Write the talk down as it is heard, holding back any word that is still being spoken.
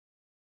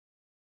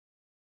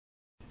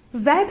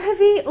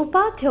Vaibhavi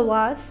Upadhyaya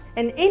was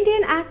an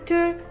Indian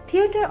actor,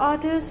 theatre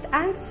artist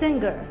and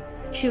singer.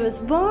 She was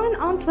born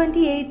on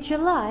 28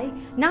 July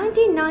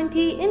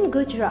 1990 in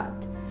Gujarat.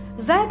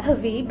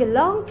 Vaibhavi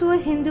belonged to a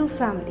Hindu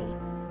family.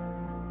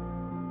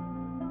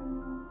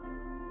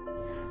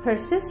 Her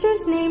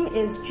sister's name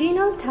is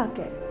Jinal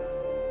Thaker.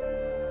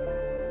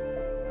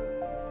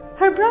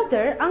 Her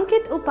brother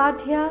Ankit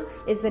Upadhyaya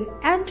is an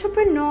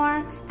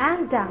entrepreneur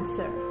and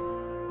dancer.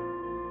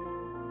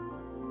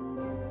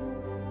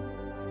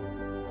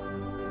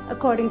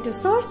 According to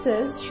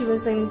sources, she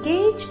was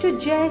engaged to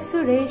Jay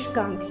Suresh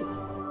Gandi.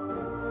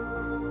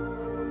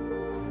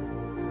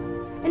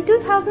 In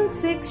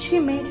 2006, she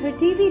made her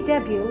TV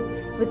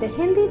debut with the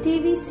Hindi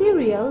TV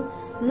serial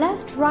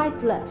Left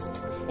Right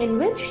Left, in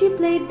which she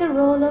played the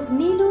role of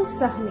Neelu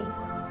Sahni.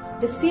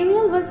 The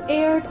serial was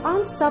aired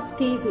on Sub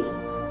TV.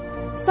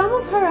 Some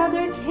of her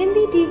other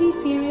Hindi TV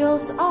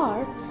serials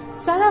are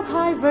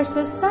Sarabhai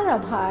vs.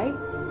 Sarabhai,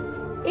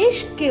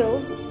 Ishq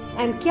Kills,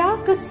 and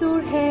Kya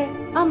Kasoor Hai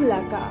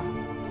Amla Ka.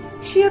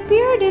 She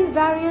appeared in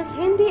various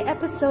Hindi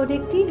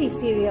episodic TV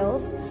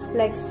serials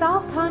like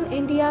Savdhan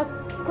India,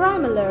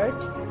 Crime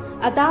Alert,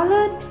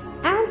 Adalat,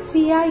 and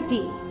CID.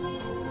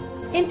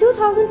 In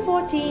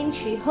 2014,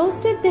 she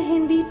hosted the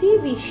Hindi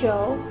TV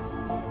show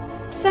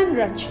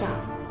Sanrachna,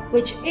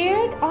 which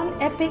aired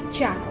on Epic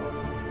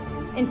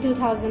Channel. In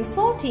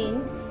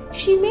 2014,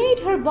 she made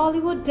her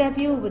Bollywood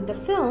debut with the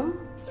film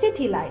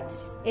City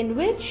Lights, in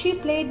which she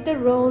played the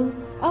role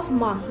of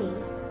Mahi.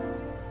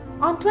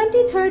 On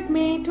 23rd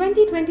May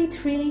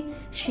 2023,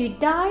 she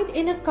died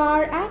in a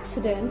car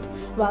accident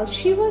while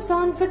she was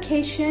on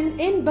vacation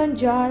in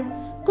Banjar,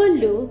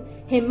 Kullu,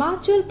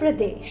 Himachal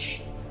Pradesh.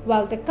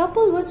 While the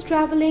couple was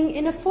traveling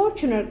in a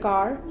Fortuner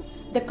car,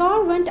 the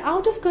car went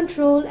out of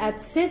control at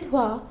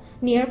Sidhwa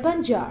near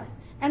Banjar,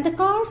 and the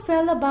car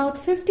fell about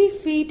 50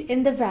 feet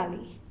in the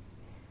valley.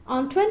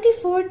 On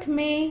 24th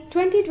May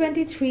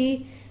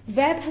 2023,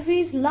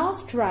 Vaibhavi's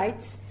last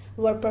rites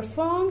were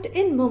performed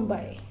in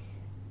Mumbai.